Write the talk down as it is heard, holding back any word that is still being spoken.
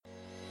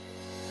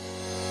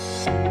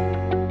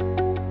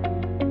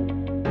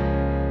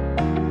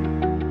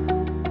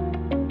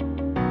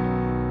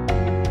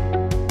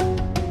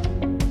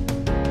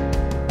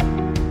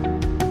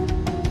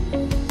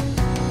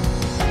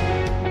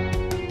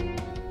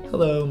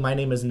Hello, my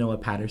name is Noah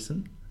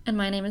Patterson, And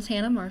my name is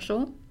Hannah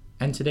Marshall.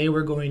 and today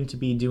we're going to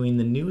be doing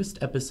the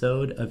newest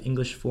episode of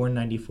English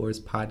 494's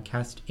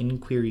podcast,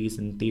 Inquiries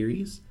and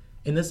Theories.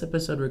 In this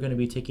episode, we're going to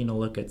be taking a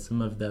look at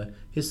some of the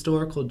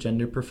historical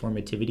gender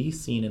performativity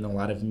seen in a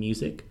lot of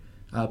music,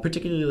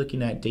 particularly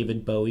looking at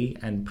David Bowie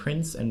and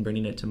Prince and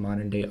bringing it to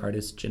modern-day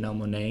artist Janelle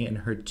Monáe and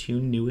her two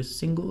newest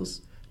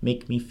singles,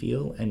 Make Me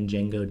Feel and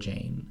Django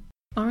Jane.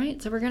 All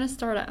right, so we're going to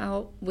start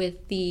out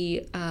with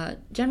the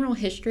general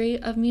history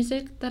of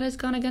music that has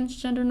gone against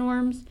gender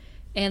norms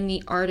and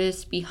the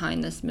artists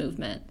behind this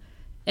movement.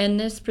 In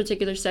this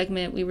particular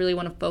segment, we really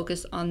want to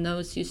focus on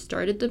those who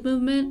started the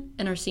movement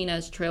and are seen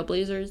as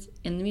trailblazers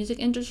in the music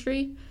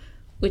industry,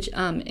 which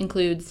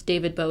includes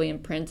David Bowie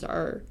and Prince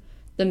are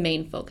the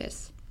main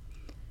focus.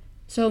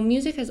 So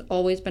music has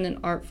always been an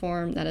art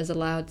form that has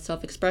allowed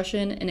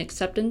self-expression and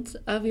acceptance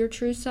of your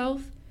true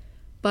self,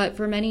 but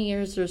for many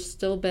years there's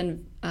still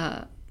been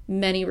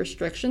many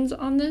restrictions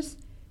on this.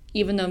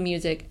 Even though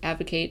music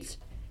advocates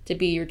to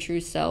be your true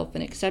self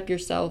and accept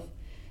yourself,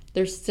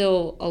 there's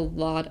still a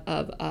lot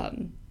of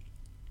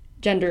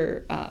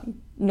gender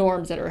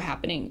norms that are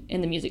happening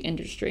in the music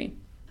industry.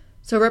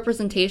 So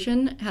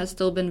representation has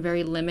still been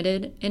very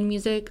limited in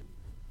music.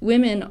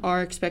 Women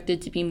are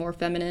expected to be more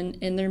feminine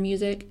in their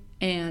music,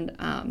 and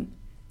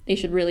they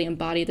should really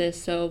embody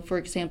this. So, for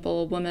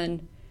example, a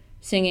woman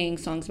singing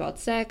songs about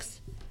sex,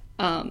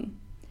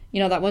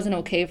 that wasn't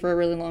okay for a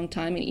really long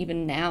time, and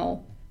even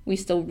now, we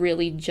still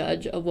really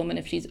judge a woman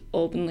if she's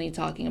openly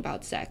talking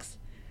about sex.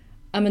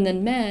 And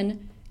then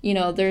men,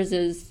 theirs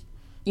is,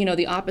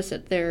 the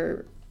opposite.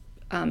 They're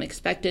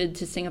expected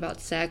to sing about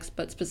sex,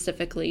 but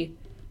specifically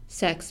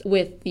sex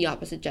with the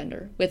opposite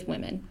gender, with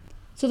women.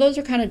 So those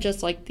are kind of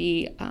just like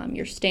the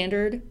your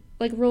standard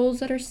roles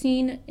that are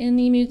seen in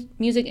the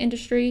music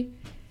industry.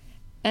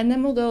 And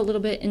then we'll go a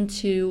little bit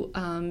into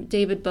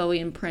David Bowie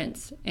and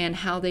Prince and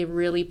how they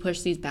really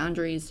pushed these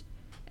boundaries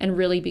and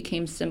really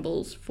became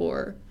symbols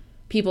for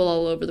people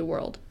all over the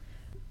world.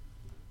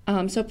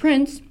 So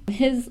Prince,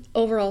 his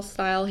overall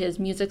style, his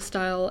music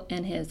style,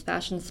 and his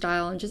fashion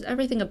style, and just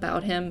everything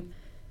about him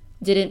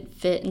didn't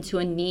fit into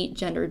a neat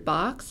gendered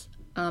box.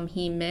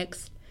 He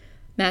mixed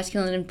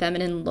masculine and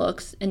feminine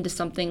looks into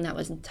something that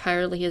was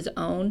entirely his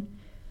own.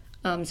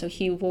 So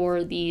he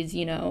wore these,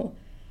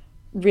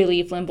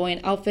 really flamboyant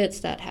outfits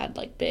that had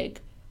big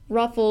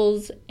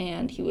ruffles,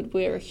 and he would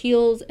wear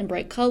heels and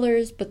bright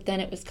colors, but then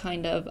it was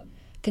kind of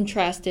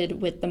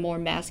contrasted with the more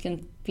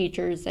masculine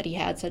features that he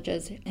had, such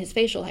as his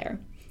facial hair.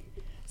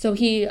 So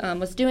he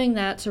was doing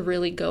that to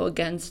really go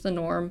against the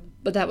norm,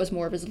 but that was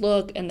more of his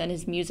look and then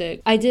his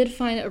music. I did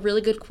find a really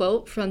good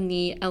quote from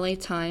the LA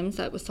Times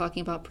that was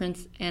talking about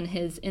Prince and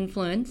his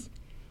influence,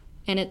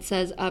 and it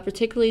says,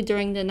 particularly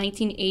during the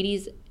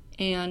 1980s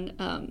and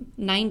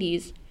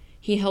 90s,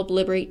 he helped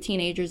liberate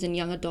teenagers and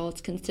young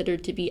adults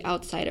considered to be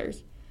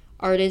outsiders,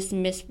 artists,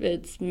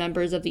 misfits,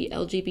 members of the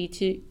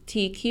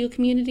LGBTQ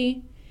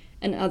community,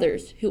 and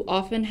others who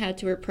often had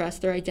to repress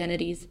their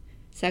identities,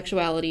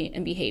 sexuality,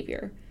 and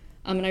behavior.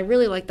 And I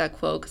really like that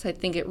quote because I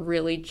think it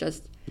really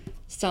just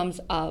sums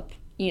up,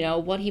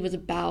 what he was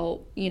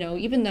about.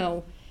 Even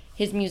though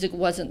his music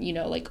wasn't,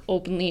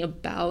 openly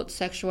about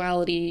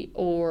sexuality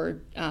or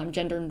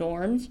gender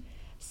norms,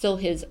 still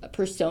his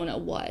persona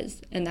was,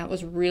 and that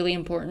was really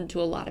important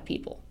to a lot of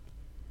people.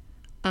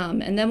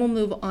 And then we'll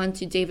move on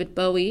to David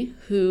Bowie,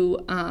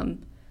 who,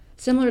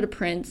 similar to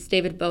Prince,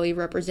 David Bowie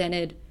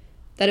represented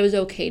that it was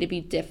okay to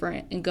be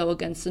different and go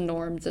against the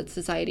norms that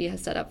society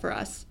has set up for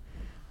us.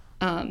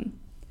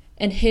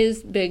 And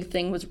his big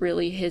thing was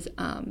really his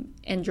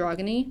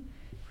androgyny,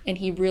 and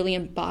he really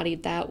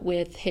embodied that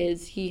with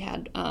he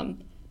had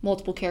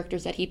multiple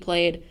characters that he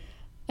played,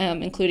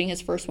 including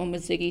his first one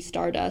was Ziggy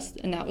Stardust,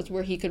 and that was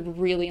where he could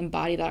really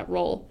embody that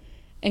role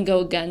and go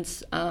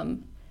against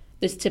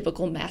this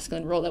typical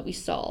masculine role that we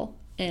saw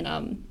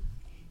in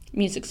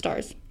music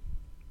stars.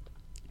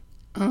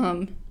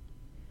 And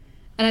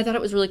I thought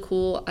it was really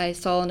cool. I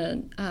saw in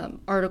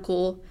an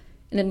article,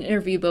 in an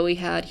interview Bowie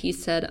had, he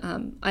said,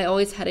 I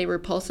always had a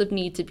repulsive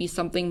need to be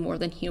something more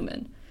than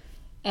human.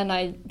 And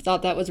I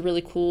thought that was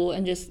really cool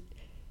and just,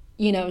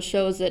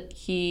 shows that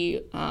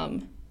he,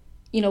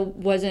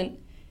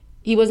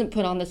 wasn't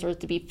put on this earth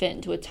to be fit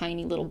into a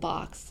tiny little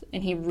box,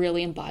 and he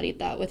really embodied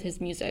that with his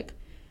music.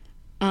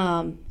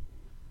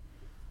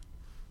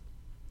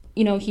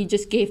 He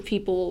just gave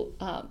people,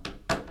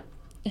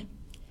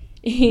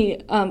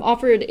 he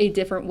offered a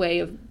different way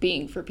of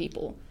being for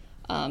people.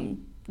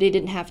 They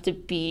didn't have to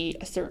be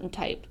a certain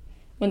type.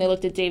 When they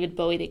looked at David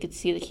Bowie, they could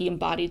see that he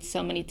embodied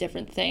so many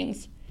different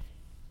things.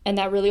 And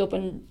that really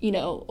opened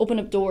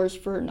up doors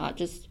for not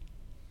just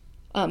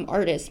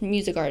artists,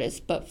 music artists,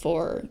 but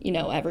for,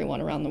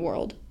 everyone around the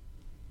world.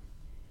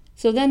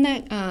 So then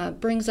that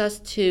brings us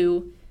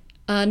to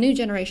a new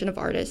generation of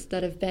artists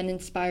that have been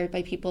inspired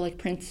by people like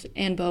Prince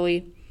and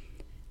Bowie,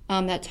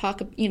 that talk,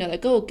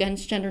 that go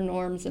against gender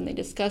norms, and they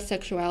discuss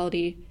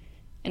sexuality,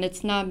 and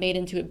it's not made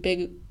into a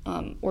big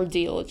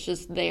ordeal. It's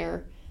just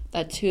there.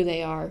 That's who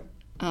they are.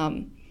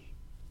 And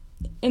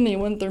they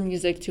want their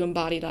music to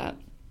embody that.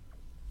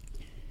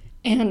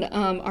 And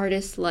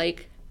artists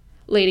like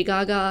Lady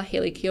Gaga,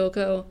 Hayley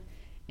Kiyoko,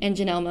 and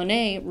Janelle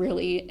Monáe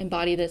really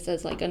embody this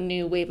as like a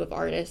new wave of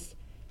artists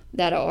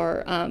that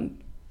are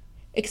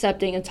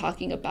accepting and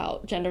talking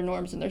about gender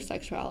norms and their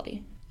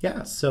sexuality.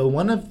 Yeah, so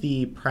one of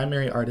the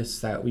primary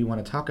artists that we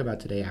want to talk about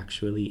today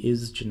actually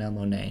is Janelle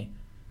Monáe.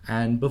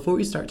 And before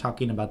we start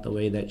talking about the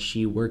way that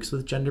she works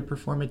with gender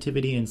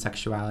performativity and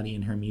sexuality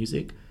in her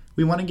music,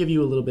 we want to give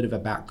you a little bit of a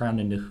background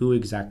into who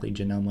exactly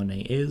Janelle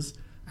Monáe is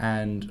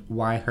and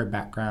why her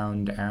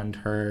background and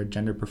her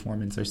gender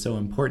performance are so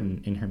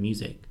important in her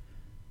music.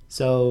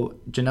 So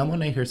Janelle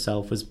Monáe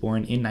herself was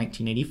born in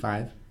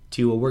 1985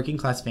 to a working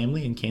class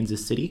family in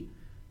Kansas City,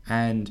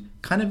 and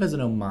kind of as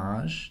an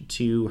homage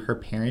to her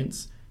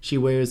parents, she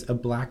wears a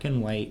black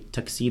and white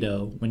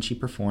tuxedo when she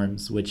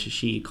performs, which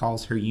she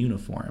calls her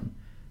uniform.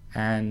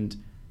 And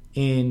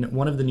in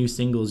one of the new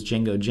singles,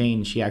 Django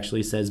Jane, she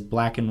actually says,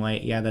 "Black and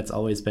white, yeah, that's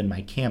always been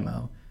my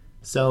camo."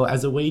 So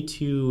as a way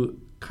to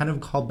kind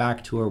of call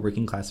back to her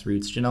working class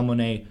roots, Janelle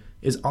Monáe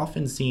is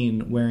often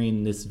seen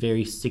wearing this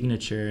very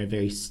signature,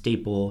 very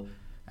staple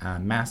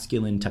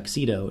masculine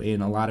tuxedo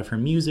in a lot of her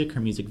music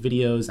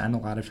videos, and a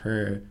lot of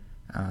her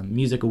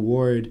music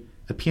award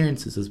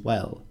appearances as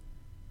well.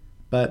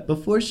 But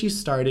before she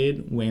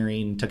started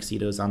wearing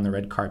tuxedos on the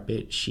red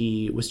carpet,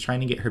 she was trying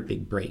to get her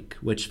big break,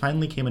 which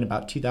finally came in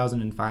about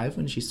 2005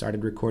 when she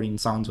started recording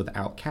songs with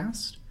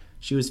Outkast.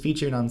 She was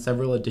featured on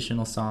several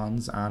additional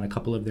songs on a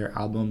couple of their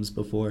albums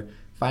before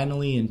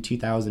finally in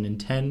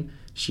 2010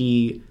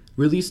 she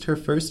released her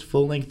first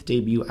full-length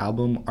debut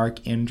album,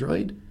 Arc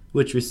Android,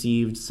 which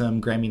received some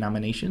Grammy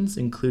nominations,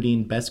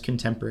 including Best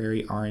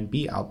Contemporary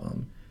R&B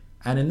Album.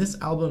 And in this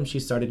album, she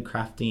started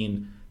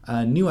crafting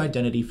a new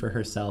identity for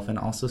herself and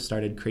also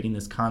started creating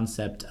this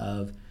concept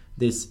of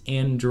this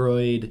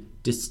android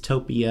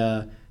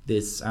dystopia,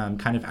 this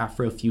kind of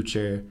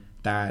Afro-future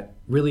that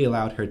really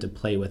allowed her to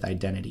play with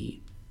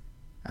identity.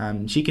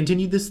 She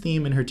continued this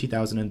theme in her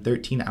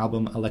 2013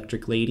 album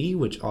Electric Lady,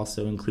 which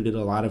also included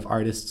a lot of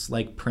artists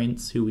like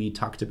Prince, who we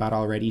talked about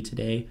already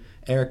today,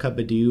 Erykah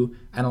Badu,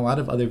 and a lot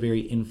of other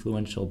very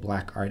influential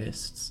Black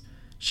artists.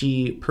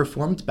 She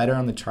performed better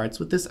on the charts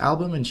with this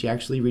album, and she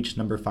actually reached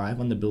number 5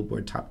 on the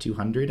Billboard Top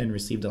 200 and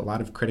received a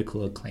lot of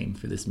critical acclaim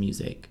for this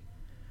music.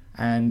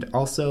 And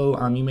also,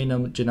 you may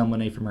know Janelle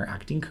Monáe from her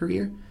acting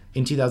career.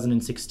 In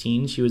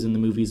 2016, she was in the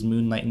movies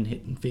Moonlight and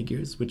Hidden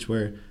Figures, which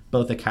were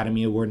both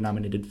Academy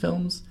Award-nominated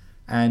films.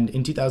 And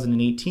in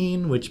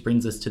 2018, which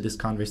brings us to this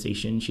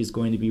conversation, she's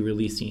going to be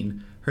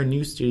releasing her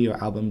new studio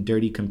album,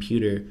 Dirty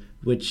Computer,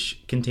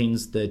 which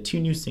contains the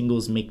 2 new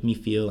singles, Make Me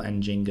Feel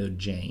and Django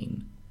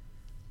Jane.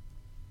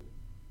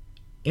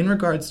 In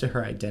regards to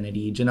her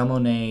identity, Janelle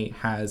Monáe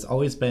has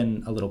always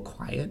been a little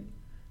quiet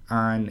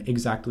on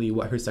exactly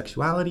what her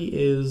sexuality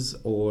is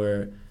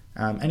or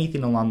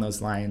anything along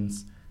those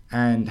lines,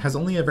 and has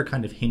only ever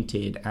kind of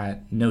hinted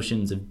at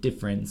notions of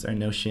difference or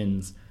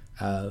notions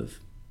of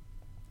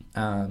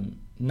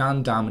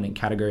non-dominant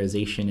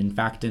categorization. In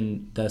fact,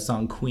 in the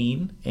song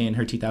Queen, in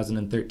her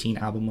 2013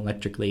 album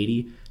Electric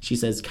Lady, she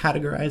says,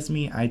 "Categorize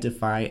me, I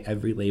defy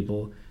every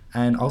label,"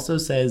 and also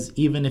says,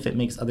 "Even if it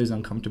makes others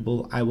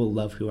uncomfortable, I will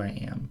love who I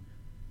am."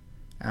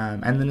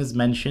 And then as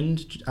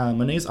mentioned,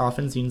 Monáe is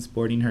often seen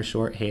sporting her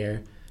short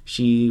hair.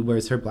 She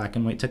wears her black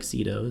and white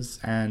tuxedos,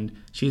 and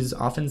she's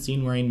often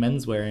seen wearing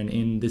menswear. And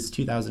in this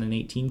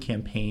 2018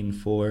 campaign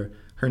for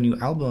her new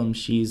album,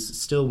 she's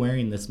still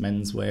wearing this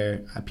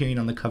menswear, appearing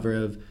on the cover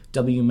of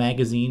W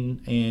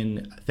Magazine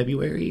in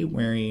February,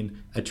 wearing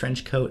a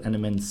trench coat and a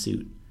men's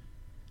suit.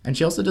 And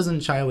she also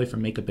doesn't shy away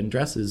from makeup and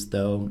dresses,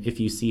 though. If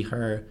you see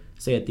her,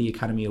 say, at the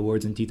Academy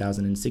Awards in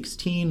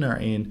 2016, or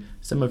in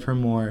some of her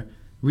more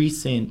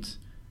recent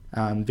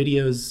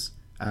videos,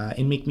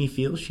 in Make Me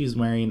Feel, she's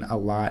wearing a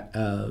lot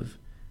of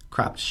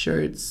cropped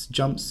shirts,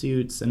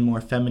 jumpsuits, and more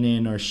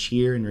feminine or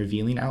sheer and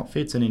revealing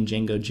outfits. And in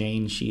Django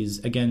Jane, she's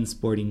again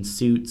sporting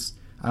suits,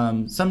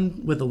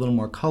 some with a little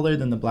more color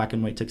than the black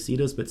and white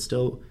tuxedos, but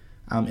still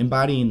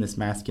embodying this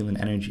masculine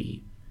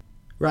energy.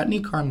 Rodney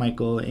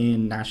Carmichael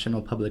in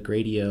National Public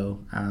Radio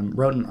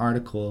wrote an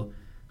article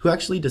who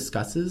actually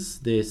discusses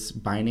this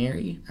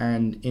binary,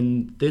 and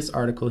in this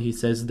article he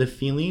says the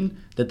feeling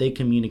that they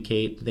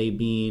communicate, they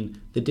being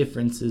the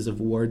differences of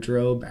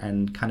wardrobe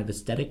and kind of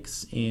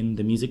aesthetics in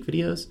the music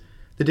videos,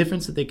 the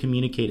difference that they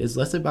communicate is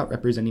less about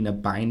representing a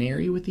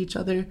binary with each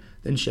other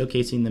than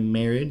showcasing the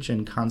marriage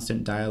and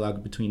constant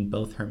dialogue between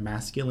both her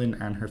masculine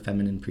and her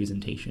feminine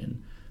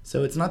presentation.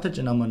 So it's not that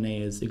Janelle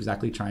Monáe is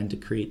exactly trying to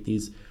create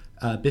these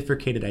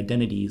bifurcated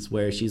identities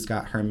where she's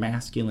got her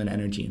masculine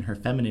energy and her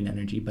feminine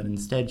energy, but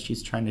instead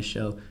she's trying to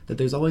show that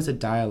there's always a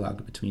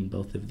dialogue between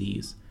both of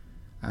these.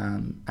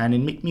 And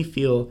in Make Me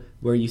Feel,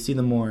 where you see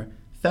the more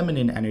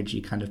feminine energy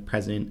kind of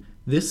present,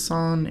 this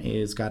song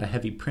is got a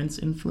heavy Prince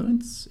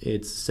influence.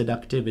 It's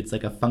seductive, it's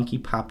like a funky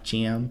pop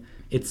jam.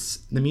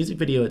 The music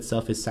video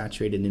itself is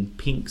saturated in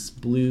pinks,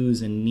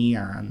 blues, and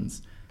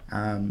neons.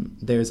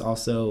 There's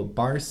also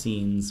bar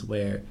scenes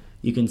where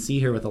you can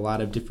see her with a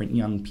lot of different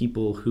young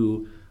people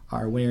who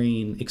are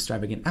wearing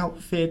extravagant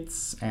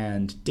outfits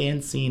and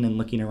dancing and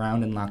looking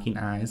around and locking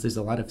eyes. There's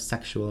a lot of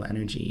sexual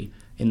energy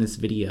in this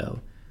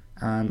video.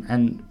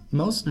 And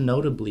most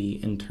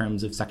notably in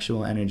terms of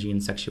sexual energy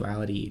and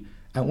sexuality,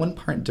 at one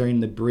part during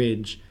the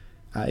bridge,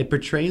 it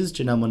portrays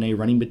Janelle Monáe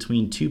running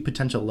between two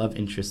potential love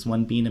interests,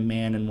 one being a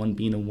man and one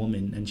being a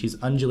woman, and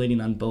she's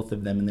undulating on both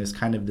of them, and there's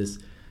kind of this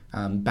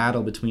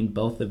battle between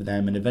both of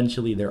them, and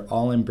eventually they're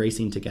all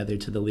embracing together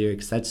to the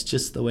lyrics, "That's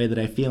just the way that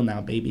I feel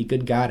now, baby.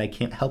 Good God, I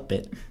can't help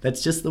it.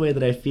 That's just the way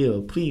that I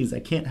feel. Please, I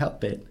can't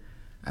help it."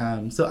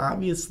 So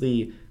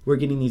obviously, we're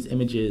getting these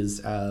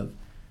images of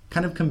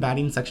kind of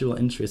combating sexual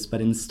interests,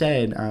 but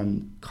instead,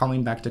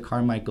 calling back to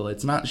Carmichael,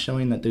 it's not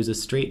showing that there's a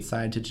straight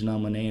side to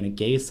Janelle Monáe and a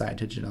gay side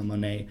to Janelle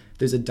Monáe.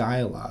 There's a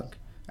dialogue.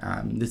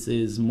 This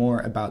is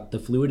more about the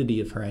fluidity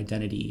of her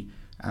identity,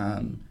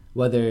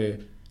 whether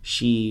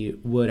she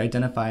would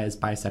identify as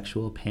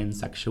bisexual,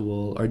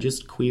 pansexual, or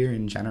just queer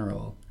in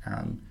general.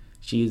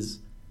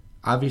 She's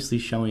obviously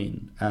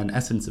showing an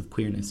essence of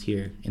queerness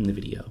here in the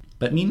video.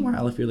 But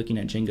meanwhile, if you're looking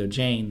at Django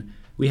Jane,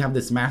 we have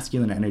this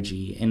masculine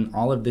energy. In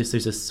all of this,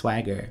 there's a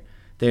swagger.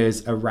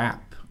 There's a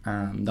rap.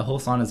 The whole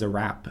song is a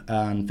rap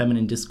on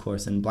feminine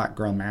discourse and black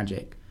girl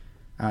magic.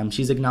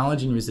 She's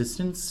acknowledging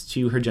resistance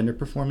to her gender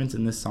performance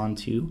in this song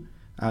too,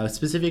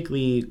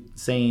 specifically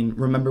saying,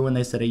 "Remember when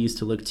they said I used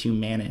to look too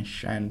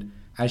mannish?" And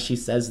as she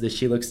says this,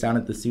 she looks down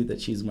at the suit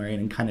that she's wearing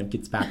and kind of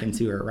gets back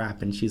into her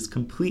rap, and she's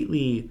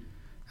completely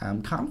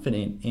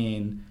confident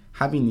in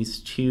having these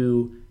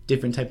two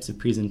different types of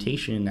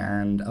presentation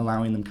and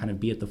allowing them kind of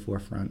be at the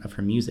forefront of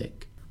her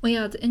music. Well,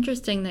 yeah, it's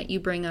interesting that you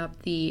bring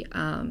up the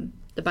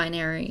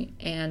binary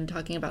and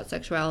talking about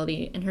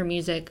sexuality in her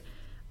music.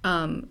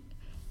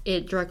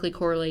 It directly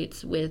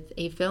correlates with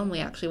a film we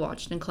actually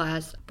watched in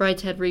class,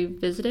 Brideshead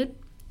Revisited,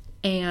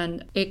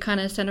 and it kind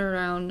of centered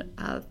around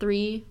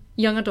three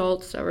young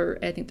adults, or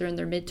I think they're in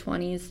their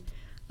mid-20s,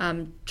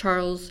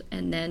 Charles,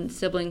 and then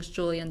siblings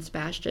Julia and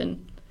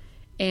Sebastian.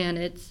 And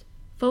it's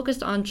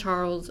focused on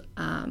Charles,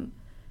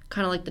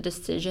 kind of like the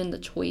decision, the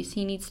choice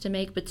he needs to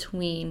make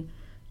between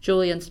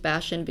Julia and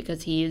Sebastian,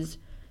 because he's,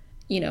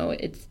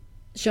 it's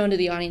shown to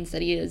the audience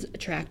that he is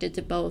attracted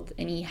to both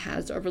and he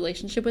has a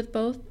relationship with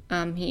both.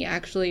 He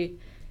actually,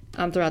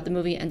 throughout the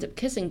movie, ends up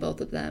kissing both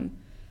of them.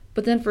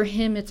 But then for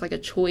him, it's like a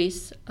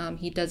choice.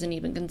 He doesn't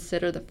even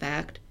consider the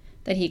fact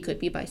that he could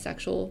be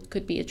bisexual,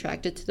 could be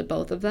attracted to the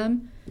both of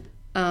them.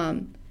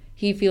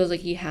 He feels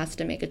like he has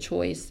to make a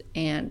choice,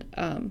 and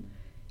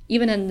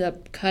even end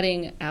up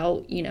cutting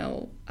out,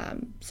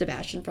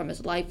 Sebastian from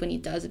his life when he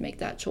does make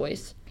that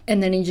choice.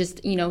 And then he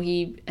just,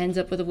 he ends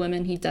up with a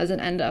woman. He doesn't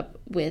end up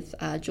with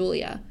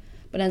Julia,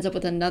 but ends up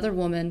with another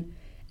woman.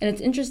 And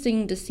it's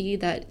interesting to see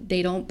that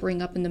they don't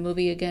bring up in the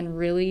movie again,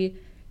 really,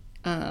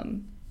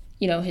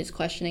 his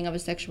questioning of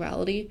his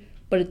sexuality,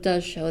 but it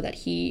does show that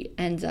he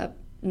ends up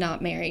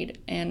not married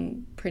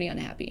and pretty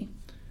unhappy.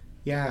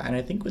 Yeah, and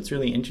I think what's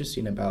really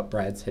interesting about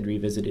Brideshead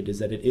Revisited is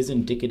that it is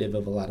indicative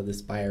of a lot of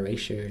this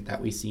bi-erasure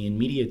that we see in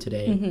media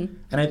today. Mm-hmm.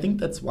 And I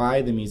think that's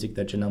why the music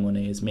that Janelle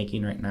Monáe is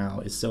making right now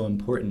is so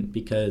important,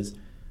 because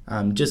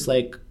just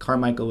like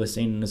Carmichael was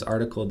saying in his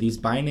article, these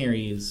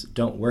binaries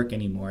don't work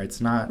anymore. It's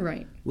not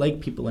right.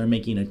 Like people are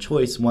making a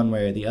choice one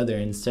way or the other.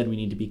 Instead, we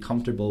need to be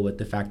comfortable with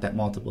the fact that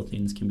multiple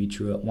things can be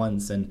true at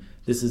once. And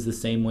this is the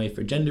same way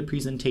for gender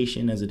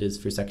presentation as it is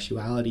for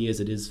sexuality, as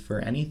it is for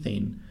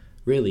anything,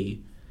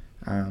 really.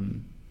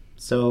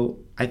 So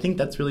I think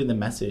that's really the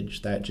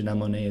message that Janelle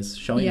Monáe is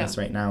showing us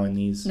right now in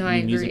these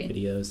new music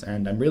videos.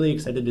 And I'm really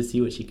excited to see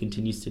what she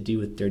continues to do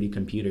with Dirty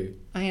Computer.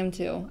 I am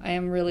too. I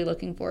am really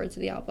looking forward to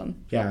the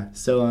album. Yeah,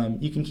 so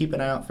you can keep an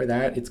eye out for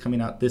that. It's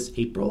coming out this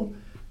April.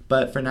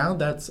 But for now,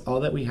 that's all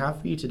that we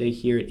have for you today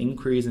here at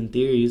Inquiries and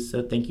Theories.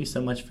 So thank you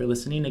so much for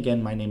listening.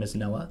 Again, my name is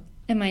Noah.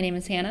 And my name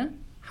is Hannah.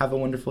 Have a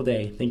wonderful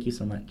day. Thank you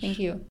so much. Thank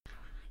you.